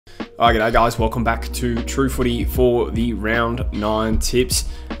Alright, g'day guys, welcome back to True Footy for the round 9 tips.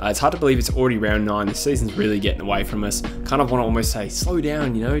 It's hard to believe it's already round 9. The season's really getting away from us. Kind of want to almost say, slow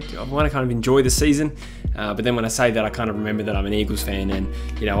down, you know, I want to kind of enjoy the season. But then when I say that, I kind of remember that I'm an Eagles fan and,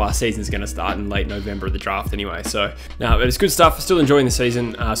 you know, our season's going to start in late November of the draft anyway. So, no, but it's good stuff. Still enjoying the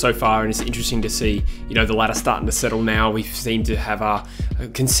season so far, and it's interesting to see, you know, the ladder starting to settle now. We seem to have our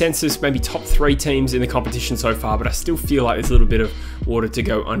consensus, maybe top 3 teams in the competition so far, but I still feel like there's a little bit of water to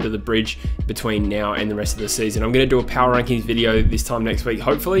go under the bridge between now and the rest of the season. I'm going to do a power rankings video this time next week,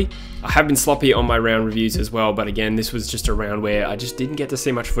 hopefully. I have been sloppy on my round reviews as well, but again, this was just a round where I just didn't get to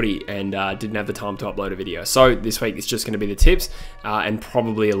see much footy and didn't have the time to upload a video. So this week it's just going to be the tips and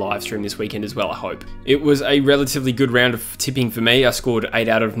probably a live stream this weekend as well, I hope. It was a relatively good round of tipping for me. I scored 8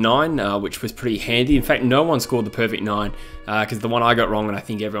 out of 9, which was pretty handy. In fact, no one scored the perfect 9 because the one I got wrong and I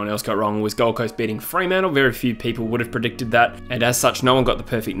think everyone else got wrong was Gold Coast beating Fremantle. Very few people would have predicted that, and as such, no one got the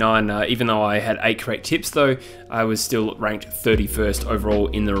perfect 9. Even though I had 8 correct tips though, I was still ranked 31st overall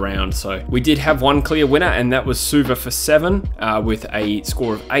in the round. So we did have one clear winner, and that was Suva for 7 with a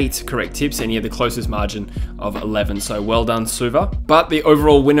score of 8 correct tips, and he had the closest margin of 11. So well done, Suva. But the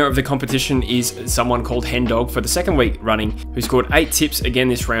overall winner of the competition is someone called Hendog for the second week running, who scored 8 tips again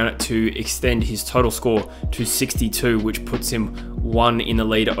this round to extend his total score to 62, which puts him 1 in the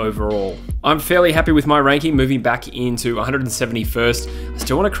lead overall. I'm fairly happy with my ranking, moving back into 171st. I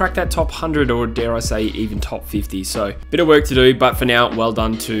still want to crack that top 100, or dare I say even top 50. So bit of work to do, but for now, well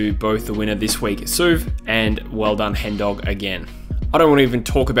done to both the winner this week, Suv, and well done Hendog again. I don't want to even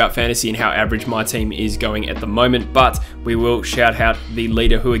talk about fantasy and how average my team is going at the moment, but we will shout out the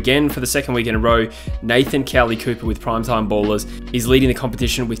leader who, again, for the second week in a row, Nathan Cowley Cooper with Primetime Ballers, is leading the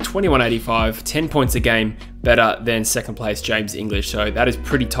competition with 21.85, 10 points a game, better than second place James English. So that is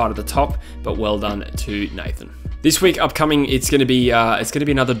pretty tight at the top, but well done to Nathan. This week upcoming, it's going to be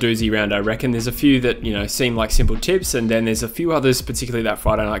another doozy round, I reckon. There's a few that, you know, seem like simple tips, and then there's a few others, particularly that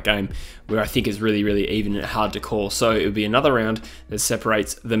Friday night game, where I think is really, really even and hard to call. So it'll be another round that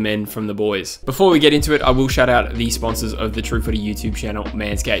separates the men from the boys. Before we get into it, I will shout out the sponsors of the True Footy YouTube channel,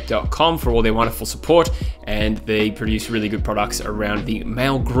 MANSCAPED.com, for all their wonderful support, and they produce really good products around the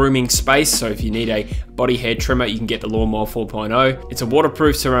male grooming space. So if you need a body hair trimmer, you can get the Lawnmower 4.0. It's a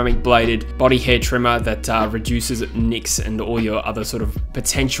waterproof ceramic bladed body hair trimmer that reduces nicks and all your other sort of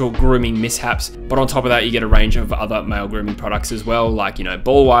potential grooming mishaps. But on top of that, you get a range of other male grooming products as well, like, you know,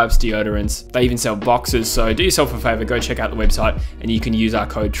 ball wipes, deodorants. They even sell boxes. So do yourself a favor, go check out the website and you can use our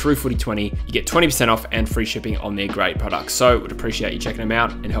code TrueFooty20. You get 20% off and free shipping on their great products. So would appreciate you checking them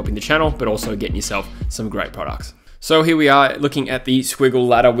out and helping the channel, but also getting yourself some great products. So here we are looking at the squiggle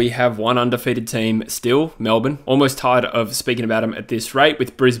ladder. We have one undefeated team still, Melbourne. Almost tired of speaking about them at this rate,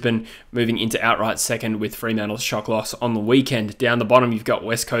 with Brisbane moving into outright second with Fremantle's shock loss on the weekend. Down the bottom, you've got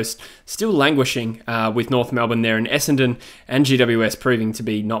West Coast still languishing with North Melbourne there, and Essendon and GWS proving to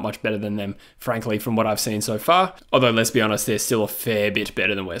be not much better than them, frankly, from what I've seen so far. Although, let's be honest, they're still a fair bit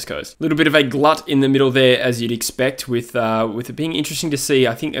better than West Coast. A little bit of a glut in the middle there, as you'd expect, with it being interesting to see.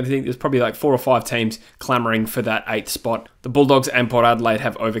 I think there's probably like 4 or 5 teams clamouring for that 8th spot. The Bulldogs and Port Adelaide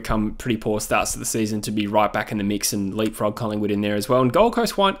have overcome pretty poor starts to the season to be right back in the mix and leapfrog Collingwood in there as well. And Gold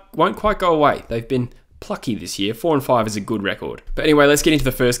Coast won't quite go away. They've been plucky this year. 4-5 is a good record. But anyway, let's get into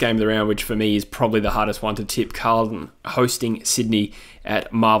the first game of the round, which for me is probably the hardest one to tip. Carlton hosting Sydney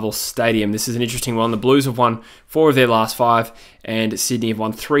at Marvel Stadium. This is an interesting one. The Blues have won 4 of their last 5, and Sydney have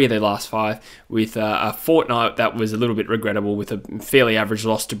won 3 of their last 5, with a fortnight that was a little bit regrettable, with a fairly average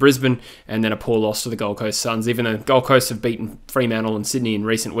loss to Brisbane and then a poor loss to the Gold Coast Suns. Even though Gold Coast have beaten Fremantle and Sydney in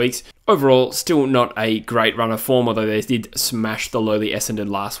recent weeks, overall still not a great run of form, although they did smash the lowly Essendon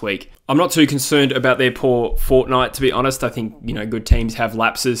last week. I'm not too concerned about their poor fortnight, to be honest. I think, you know, good teams have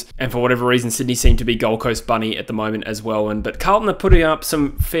lapses, and for whatever reason, Sydney seem to be Gold Coast bunny at the moment as well. But Carlton are putting up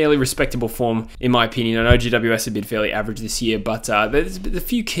some fairly respectable form, in my opinion. I know GWS have been fairly average this year, but there's a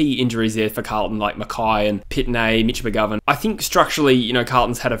few key injuries there for Carlton, like Mackay and Pitney, Mitch McGovern. I think structurally, you know,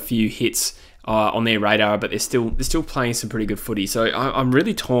 Carlton's had a few hits on their radar, but they're still playing some pretty good footy. So I'm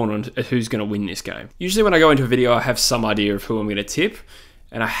really torn on who's going to win this game. Usually when I go into a video, I have some idea of who I'm going to tip,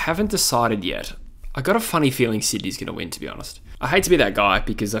 and I haven't decided yet. I got a funny feeling Sydney's going to win, to be honest. I hate to be that guy,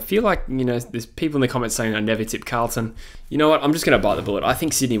 because I feel like, you know, there's people in the comments saying I never tip Carlton. You know what? I'm just going to bite the bullet. I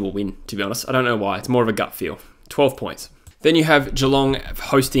think Sydney will win, to be honest. I don't know why. It's more of a gut feel. 12 points. Then you have Geelong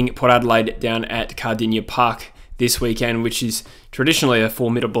hosting Port Adelaide down at Cardinia Park this weekend, which is traditionally a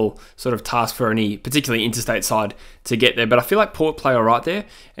formidable sort of task for any particularly interstate side to get there. But I feel like Port play all right there,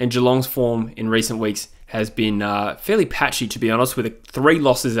 and Geelong's form in recent weeks has been fairly patchy, to be honest, with 3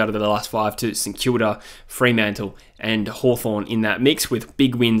 losses out of the last 5 to St Kilda, Fremantle and Hawthorn in that mix, with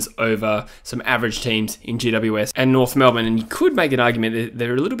big wins over some average teams in GWS and North Melbourne. And you could make an argument that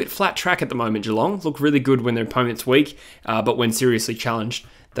they're a little bit flat track at the moment. Geelong look really good when their opponent's weak, but when seriously challenged,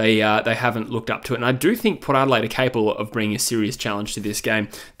 they haven't looked up to it. And I do think Port Adelaide are capable of bringing a serious challenge to this game.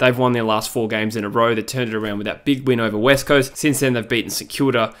 They've won their last 4 games in a row. They turned it around with that big win over West Coast. Since then, they've beaten St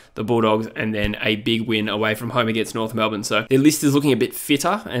Kilda, the Bulldogs, and then a big win away from home against North Melbourne. So their list is looking a bit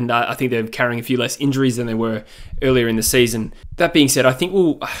fitter, and I think they're carrying a few less injuries than they were earlier in the season. That being said, I think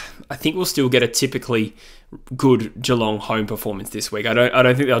we'll still get a typically good Geelong home performance this week. I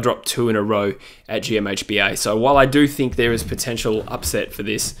don't think they'll drop 2 in a row at GMHBA. So while I do think there is potential upset for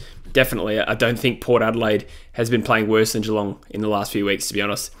this, definitely, I don't think Port Adelaide has been playing worse than Geelong in the last few weeks, to be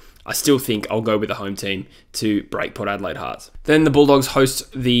honest. I still think I'll go with the home team to break Port Adelaide hearts. Then the Bulldogs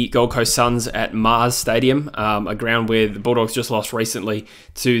host the Gold Coast Suns at Mars Stadium, a ground where the Bulldogs just lost recently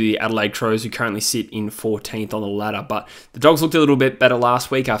to the Adelaide Crows, who currently sit in 14th on the ladder. But the Dogs looked a little bit better last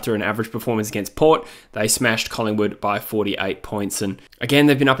week after an average performance against Port. They smashed Collingwood by 48 points. And again,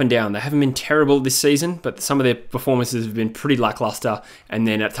 they've been up and down. They haven't been terrible this season, but some of their performances have been pretty lackluster. And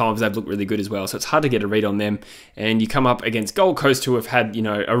then at times they've looked really good as well. So it's hard to get a read on them. And you come up against Gold Coast, who have had,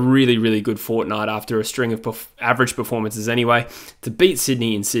 a really, really good fortnight after a string of average performances anyway, to beat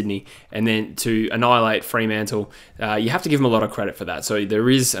Sydney in Sydney and then to annihilate Fremantle. You have to give them a lot of credit for that. So there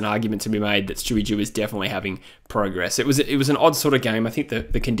is an argument to be made that Stewie Jew is definitely having progress. It was an odd sort of game. I think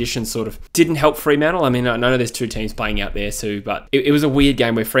the conditions sort of didn't help Fremantle. I mean, I know there's 2 teams playing out there too, but it was a weird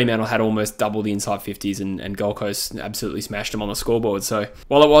game where Fremantle had almost double the inside 50s and Gold Coast absolutely smashed them on the scoreboard. So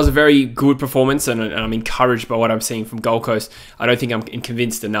while it was a very good performance and I'm encouraged by what I'm seeing from Gold Coast, I don't think I'm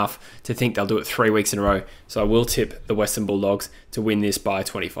convinced enough to think they'll do it 3 weeks in a row. So I will tip the Western Bulldogs to win this by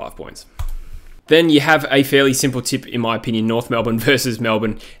 25 points. Then you have a fairly simple tip, in my opinion, North Melbourne versus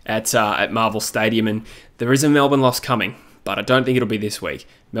Melbourne at Marvel Stadium. And there is a Melbourne loss coming, but I don't think it'll be this week.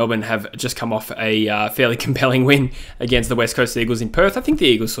 Melbourne have just come off a fairly compelling win against the West Coast Eagles in Perth. I think the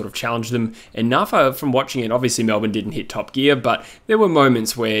Eagles sort of challenged them enough from watching it. Obviously, Melbourne didn't hit top gear, but there were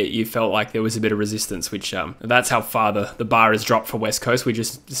moments where you felt like there was a bit of resistance, which that's how far the bar has dropped for West Coast. We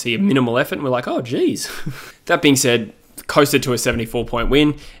just see a minimal effort and we're like, oh, geez. That being said, coasted to a 74-point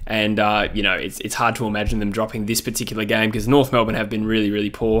win, and it's hard to imagine them dropping this particular game because North Melbourne have been really, really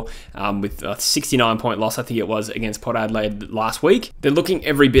poor with a 69-point loss, I think it was, against Port Adelaide last week. They're looking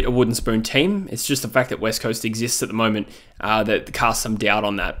every bit a wooden spoon team. It's just the fact that West Coast exists at the moment that casts some doubt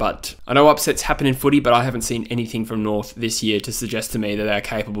on that. But I know upsets happen in footy, but I haven't seen anything from North this year to suggest to me that they're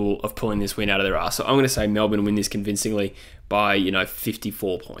capable of pulling this win out of their arse. So I'm going to say Melbourne win this convincingly by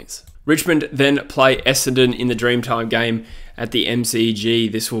 54 points. Richmond then play Essendon in the Dreamtime game at the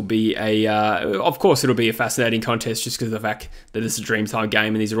MCG. This will be of course it'll be a fascinating contest just because of the fact that it's a Dreamtime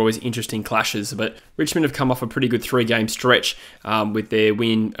game and these are always interesting clashes. But Richmond have come off a pretty good 3-game stretch with their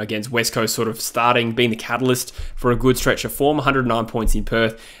win against West Coast sort of being the catalyst for a good stretch of form, 109 points in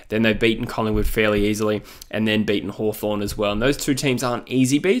Perth. Then they've beaten Collingwood fairly easily and then beaten Hawthorn as well. And those 2 teams aren't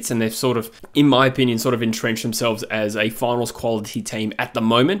easy beats and they've sort of, in my opinion, sort of entrenched themselves as a finals quality team at the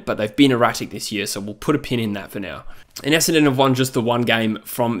moment, but they've been erratic this year, so we'll put a pin in that for now. And Essendon have won just the 1 game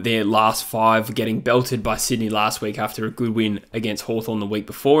from their last 5, getting belted by Sydney last week after a good win against Hawthorn the week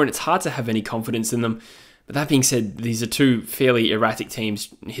before, and it's hard to have any confidence in them. But that being said, these are 2 fairly erratic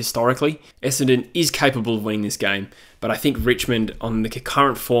teams historically. Essendon is capable of winning this game, but I think Richmond, on the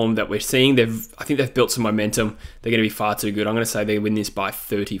current form that we're seeing, I think they've built some momentum. They're going to be far too good. I'm going to say they win this by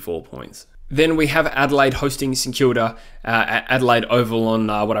 34 points. Then we have Adelaide hosting St Kilda at Adelaide Oval on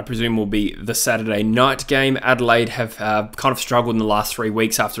what I presume will be the Saturday night game. Adelaide have kind of struggled in the last 3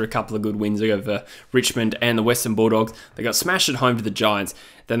 weeks after a couple of good wins over Richmond and the Western Bulldogs. They got smashed at home to the Giants.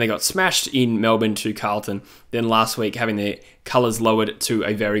 Then they got smashed in Melbourne to Carlton. Then last week having their colours lowered to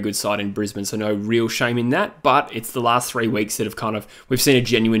a very good side in Brisbane. So no real shame in that. But it's the last 3 weeks that have we've seen a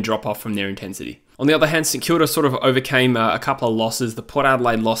genuine drop off from their intensity. On the other hand, St Kilda sort of overcame a couple of losses. The Port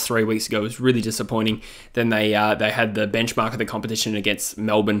Adelaide loss 3 weeks ago was really disappointing. Then they had the benchmark of the competition against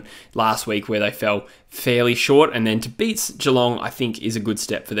Melbourne last week where they fell fairly short. And then to beat Geelong, I think, is a good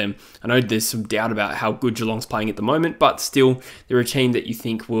step for them. I know there's some doubt about how good Geelong's playing at the moment, but still, they're a team that you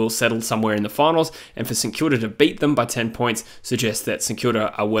think will settle somewhere in the finals. And for St Kilda to beat them by 10 points suggests that St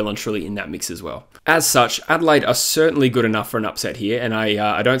Kilda are well and truly in that mix as well. As such, Adelaide are certainly good enough for an upset here. And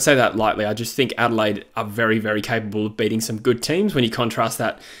I don't say that lightly. I just think Adelaide are very, very capable of beating some good teams. When you contrast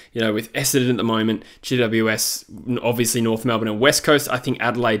that, with Essendon at the moment, GWS, obviously North Melbourne and West Coast, I think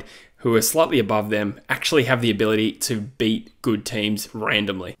Adelaide who are slightly above them, actually have the ability to beat good teams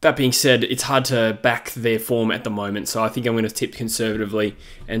randomly. That being said, it's hard to back their form at the moment, so I think I'm going to tip conservatively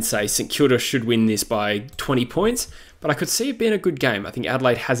and say St Kilda should win this by 20 points, but I could see it being a good game. I think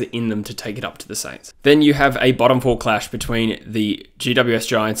Adelaide has it in them to take it up to the Saints. Then you have a bottom four clash between the GWS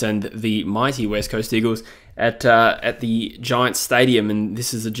Giants and the mighty West Coast Eagles at the Giants Stadium, and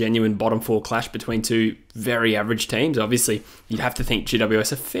this is a genuine bottom four clash between two very average teams. Obviously, you'd have to think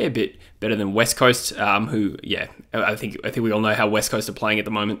GWS a fair bit better than West Coast, who, yeah, I think we all know how West Coast are playing at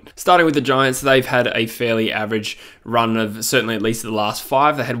the moment. Starting with the Giants, they've had a fairly average run of certainly at least the last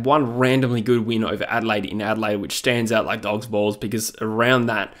 5. They had one randomly good win over Adelaide in Adelaide, which stands out like dog's balls because around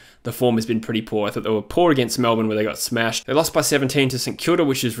that, the form has been pretty poor. I thought they were poor against Melbourne where they got smashed. They lost by 17 to St Kilda,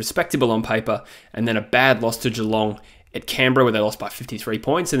 which is respectable on paper, and then a bad loss to Geelong at Canberra where they lost by 53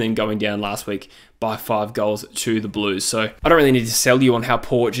 points, and then going down last week by 5 goals to the Blues. So I don't really need to sell you on how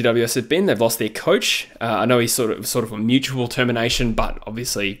poor GWS have been. They've lost their coach. I know he's sort of a mutual termination, but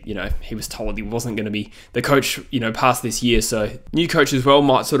obviously, you know, he was told he wasn't going to be the coach, you know, past this year. So new coach as well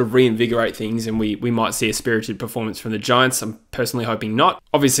might sort of reinvigorate things, and we might see a spirited performance from the Giants. I'm personally hoping not.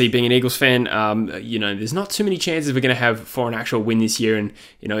 Obviously, being an Eagles fan, you know, there's not too many chances we're going to have for an actual win this year. And,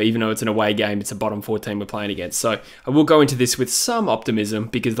 you know, even though it's an away game, it's a bottom 4 team we're playing against. So I will go into this with some optimism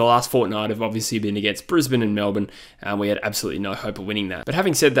because the last fortnight have obviously been against Brisbane and Melbourne, and we had absolutely no hope of winning that. But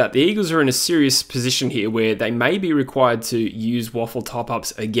having said that, the Eagles are in a serious position here where they may be required to use waffle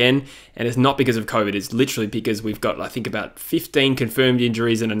top-ups again, and it's not because of COVID, it's literally because we've got, I think, about 15 confirmed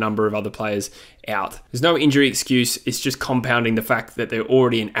injuries and a number of other players out. There's no injury excuse, it's just compounding the fact that they're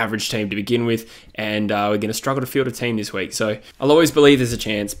already an average team to begin with, and we're going to struggle to field a team this week. So I'll always believe there's a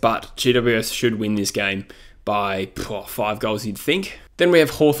chance, but GWS should win this game by 5 goals, you'd think. Then we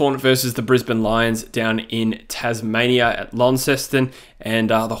have Hawthorn versus the Brisbane Lions down in Tasmania at Launceston. And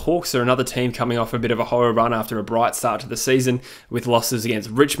the Hawks are another team coming off a bit of a horror run after a bright start to the season with losses against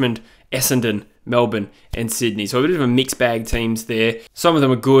Richmond, Essendon, Melbourne and Sydney. So a bit of a mixed bag teams there. Some of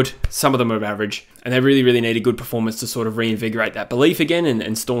them are good, some of them are average. And they really, really need a good performance to sort of reinvigorate that belief again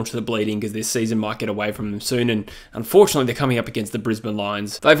and staunch the bleeding because this season might get away from them soon. And unfortunately, they're coming up against the Brisbane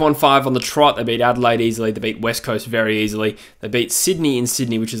Lions. They've won 5 on the trot. They beat Adelaide easily. They beat West Coast very easily. They beat Sydney in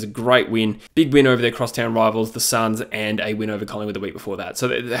Sydney, which is a great win. Big win over their crosstown rivals, the Suns, and a win over Collingwood the week before that. So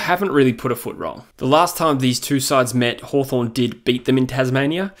they haven't really put a foot wrong. The last time these two sides met, Hawthorn did beat them in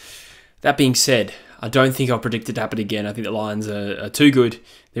Tasmania. That being said, I don't think I'll predict it to happen again. I think the Lions are too good.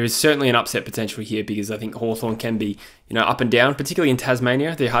 There is certainly an upset potential here because I think Hawthorn can be, you know, up and down, particularly in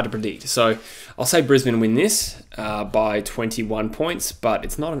Tasmania. They're hard to predict. So I'll say Brisbane win this by 21 points, but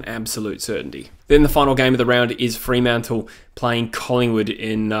it's not an absolute certainty. Then the final game of the round is Fremantle playing Collingwood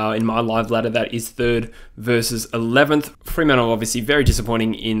in my live ladder. That is 3rd versus 11th. Fremantle obviously very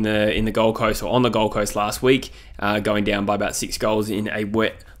disappointing in the Gold Coast or on the Gold Coast last week, going down by about 6 goals in a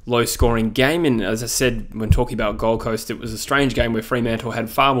wet, low-scoring game. And as I said, when talking about Gold Coast, it was a strange game where Fremantle had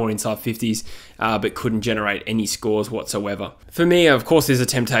far more inside 50s, but couldn't generate any scores whatsoever. For me, of course, there's a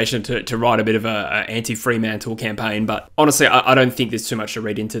temptation to write a bit of a anti-Fremantle campaign, but honestly, I don't think there's too much to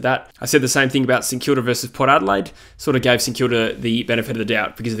read into that. I said the same thing about St Kilda versus Port Adelaide. Sort of gave St Kilda the benefit of the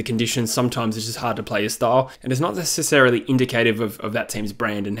doubt because of the conditions. Sometimes it's just hard to play your style, and it's not necessarily indicative of that team's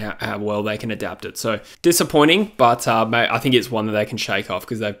brand and how well they can adapt it. So disappointing, but I think it's one that they can shake off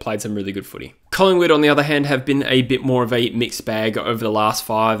because they've played some really good footy. Collingwood, on the other hand, have been a bit more of a mixed bag over the last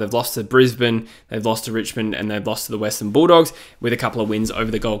 5. They've lost to Brisbane, they've lost to Richmond, and they've lost to the Western Bulldogs with a couple of wins over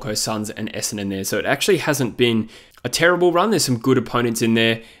the Gold Coast Suns and Essendon there. So it actually hasn't been a terrible run. There's some good opponents in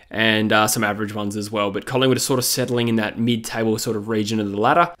there and some average ones as well. But Collingwood is sort of settling in that mid-table sort of region of the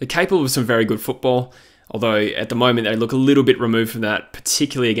ladder. They're capable of some very good football, although at the moment they look a little bit removed from that,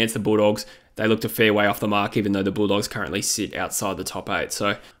 particularly against the Bulldogs. They looked a fair way off the mark, even though the Bulldogs currently sit outside the top 8.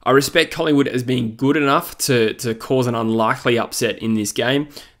 So I respect Collingwood as being good enough to cause an unlikely upset in this game.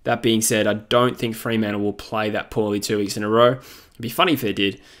 That being said, I don't think Fremantle will play that poorly 2 weeks in a row. It'd be funny if they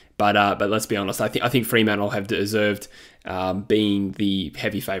did, but let's be honest. I think Fremantle have deserved being the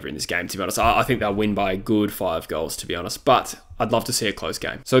heavy favourite in this game, to be honest. I think they'll win by a good 5 goals, to be honest. But I'd love to see a close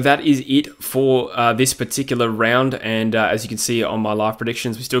game. So that is it for this particular round. And as you can see on my live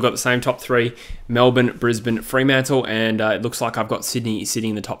predictions, we still got the same top 3, Melbourne, Brisbane, Fremantle. And it looks like I've got Sydney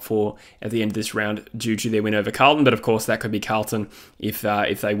sitting in the top 4 at the end of this round due to their win over Carlton. But of course, that could be Carlton if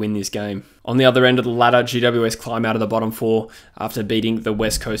they win this game. On the other end of the ladder, GWS climb out of the bottom 4 after beating the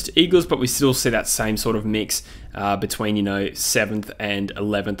West Coast Eagles. But we still see that same sort of mix between, 7th and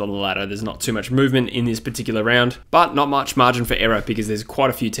 11th on the ladder. There's not too much movement in this particular round, but not much margin for error because there's quite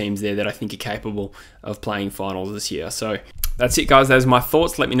a few teams there that I think are capable of playing finals this year. So That's it, guys. Those are my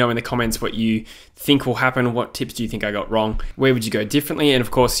thoughts. Let me know in the comments what you think will happen. What tips do you think I got wrong? Where would you go differently? And of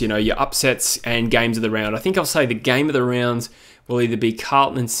course, you know, your upsets and games of the round. I think I'll say the game of the rounds will either be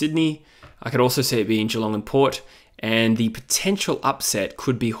Carlton and Sydney. I could also see it being Geelong and Port. And the potential upset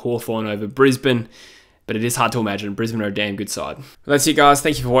could be Hawthorn over Brisbane. But it is hard to imagine. Brisbane are a damn good side. That's it, guys.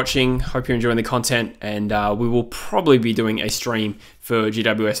 Thank you for watching. Hope you're enjoying the content. And we will probably be doing a stream for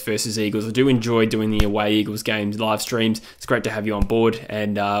GWS versus Eagles. I do enjoy doing the away Eagles games live streams. It's great to have you on board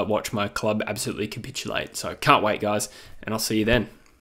and watch my club absolutely capitulate. So can't wait, guys. And I'll see you then.